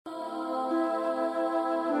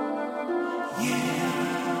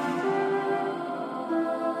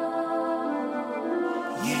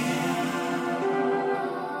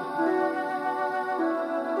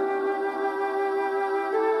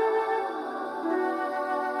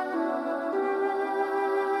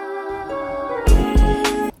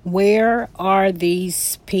Where Are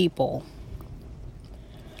These People?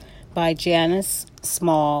 By Janice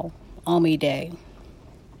Small Omide.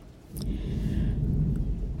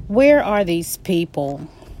 Where are these people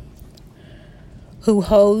who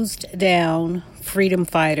hosed down freedom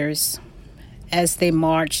fighters as they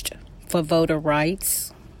marched for voter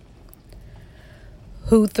rights?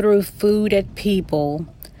 Who threw food at people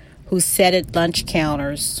who sat at lunch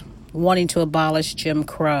counters wanting to abolish Jim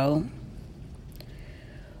Crow?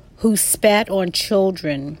 Who spat on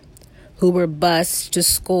children who were bused to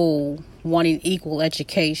school wanting equal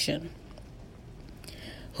education?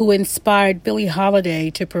 Who inspired Billie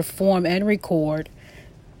Holiday to perform and record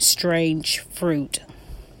Strange Fruit?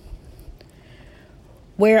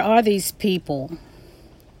 Where are these people?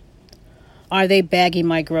 Are they bagging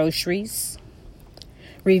my groceries?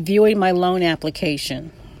 Reviewing my loan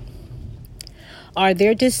application? Are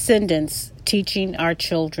their descendants teaching our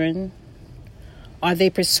children? Are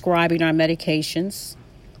they prescribing our medications?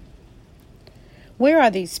 Where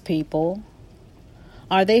are these people?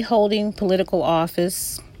 Are they holding political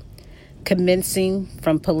office, commencing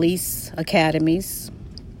from police academies?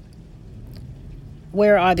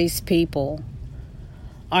 Where are these people?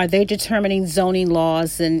 Are they determining zoning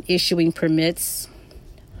laws and issuing permits?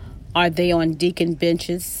 Are they on deacon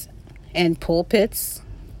benches and pulpits?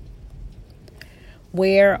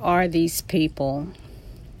 Where are these people?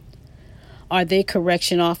 Are they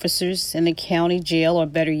correction officers in the county jail, or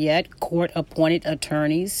better yet, court-appointed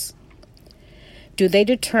attorneys? Do they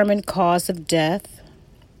determine cause of death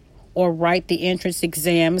or write the entrance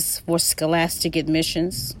exams for scholastic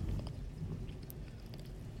admissions?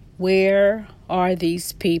 Where are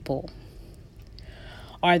these people?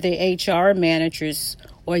 Are they HR managers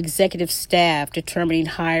or executive staff determining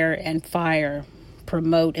hire and fire,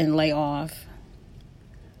 promote and lay off?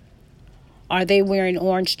 Are they wearing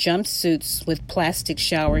orange jumpsuits with plastic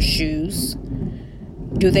shower shoes?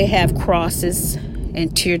 Do they have crosses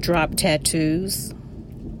and teardrop tattoos?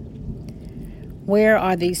 Where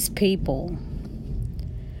are these people?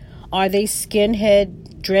 Are they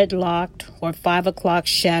skinhead, dreadlocked, or 5 o'clock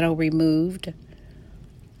shadow removed?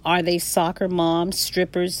 Are they soccer moms,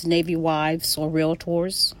 strippers, Navy wives, or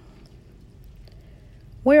realtors?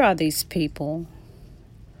 Where are these people?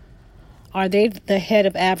 Are they the head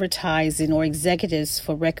of advertising or executives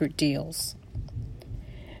for record deals?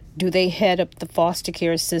 Do they head up the foster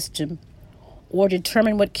care system or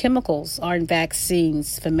determine what chemicals are in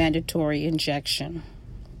vaccines for mandatory injection?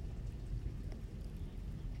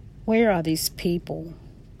 Where are these people?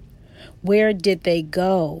 Where did they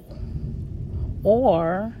go?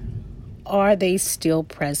 Or are they still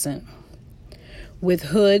present? With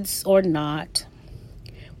hoods or not?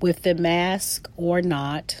 With the mask or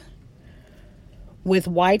not? With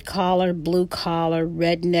white collar, blue collar,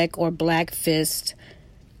 redneck, or black fist,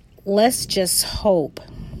 let's just hope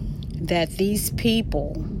that these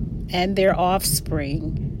people and their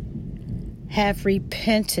offspring have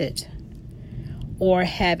repented or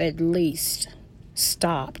have at least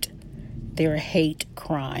stopped their hate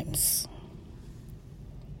crimes.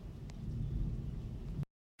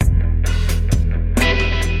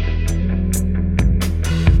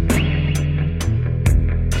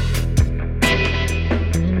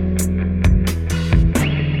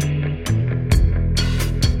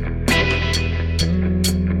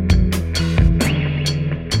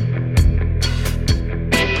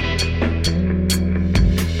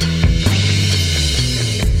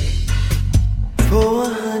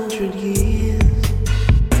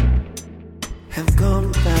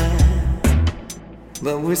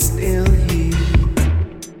 But we're still here,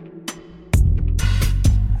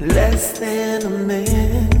 less than a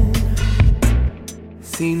man,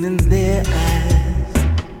 seen in their eyes,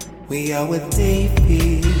 we are what they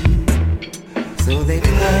feel. So they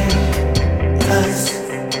fight us,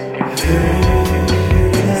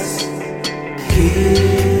 hurt us,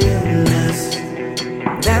 kill us.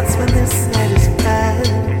 That's when they're satisfied,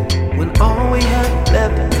 when all we have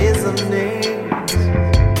left is a name.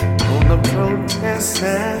 On the protest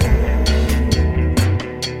side,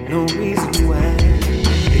 no reason why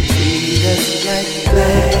they treat us like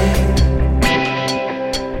black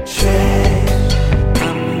trash.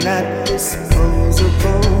 I'm not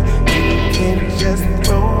disposable, you can just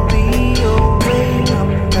throw me away.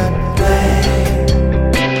 I'm not black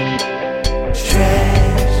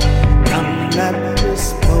trash.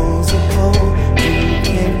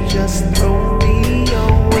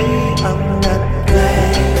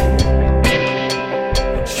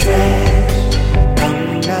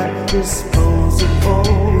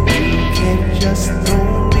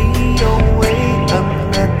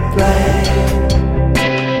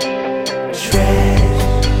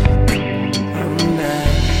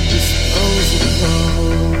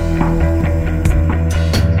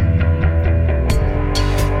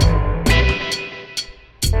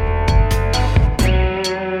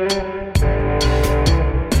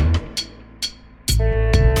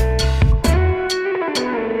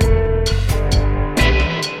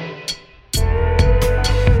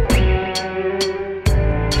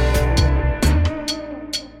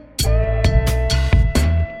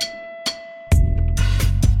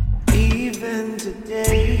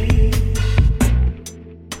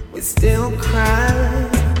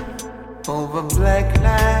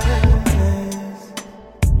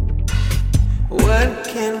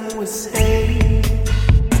 would say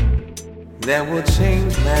that will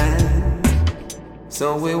change minds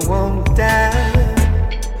so we won't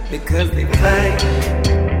die because they fight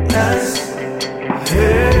us,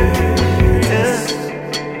 hurt us,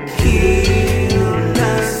 kill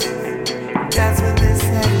us. That's when they're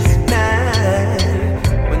satisfied.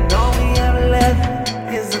 When all we have left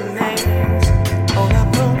is the names on our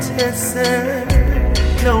protesters.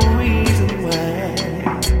 No reason why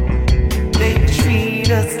they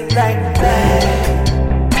treat us like that.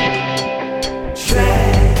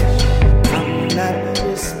 Trash. I'm not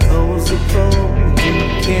disposable. You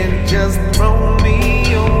can't just throw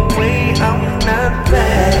me away. I'm not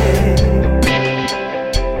bad.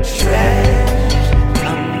 Trash.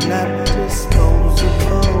 I'm not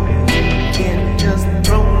disposable. You can't just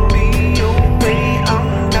throw me away. I'm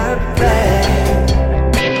not bad.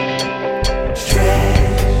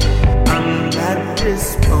 Trash. I'm not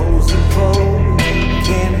disposable. You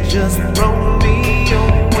can't just throw me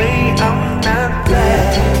away. I'm not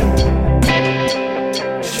bad.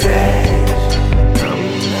 Trash. I'm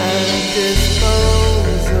not disposable.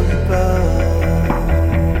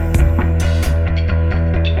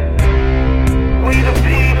 We the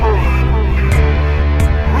people.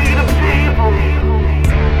 We the people.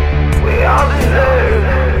 We all deserve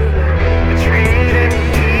to be treated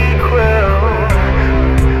equal.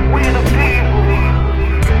 We the people.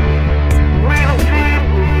 We the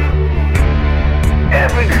people.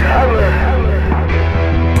 Every color.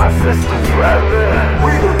 My sister, brother.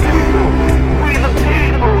 We the people. We the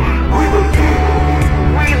people. We the people.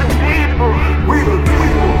 We the people. We the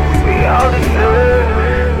people. We all deserve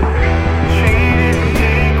treated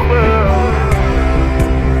equal.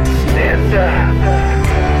 Stand up.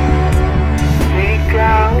 Speak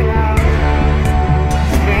out.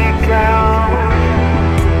 Speak out.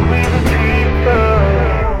 We the people.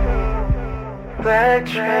 Black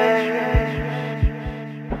trash.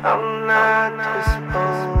 I'm not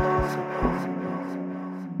disposable.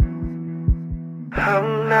 I'm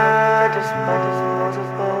not disposable.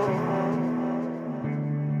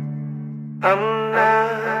 I'm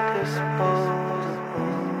not disposable.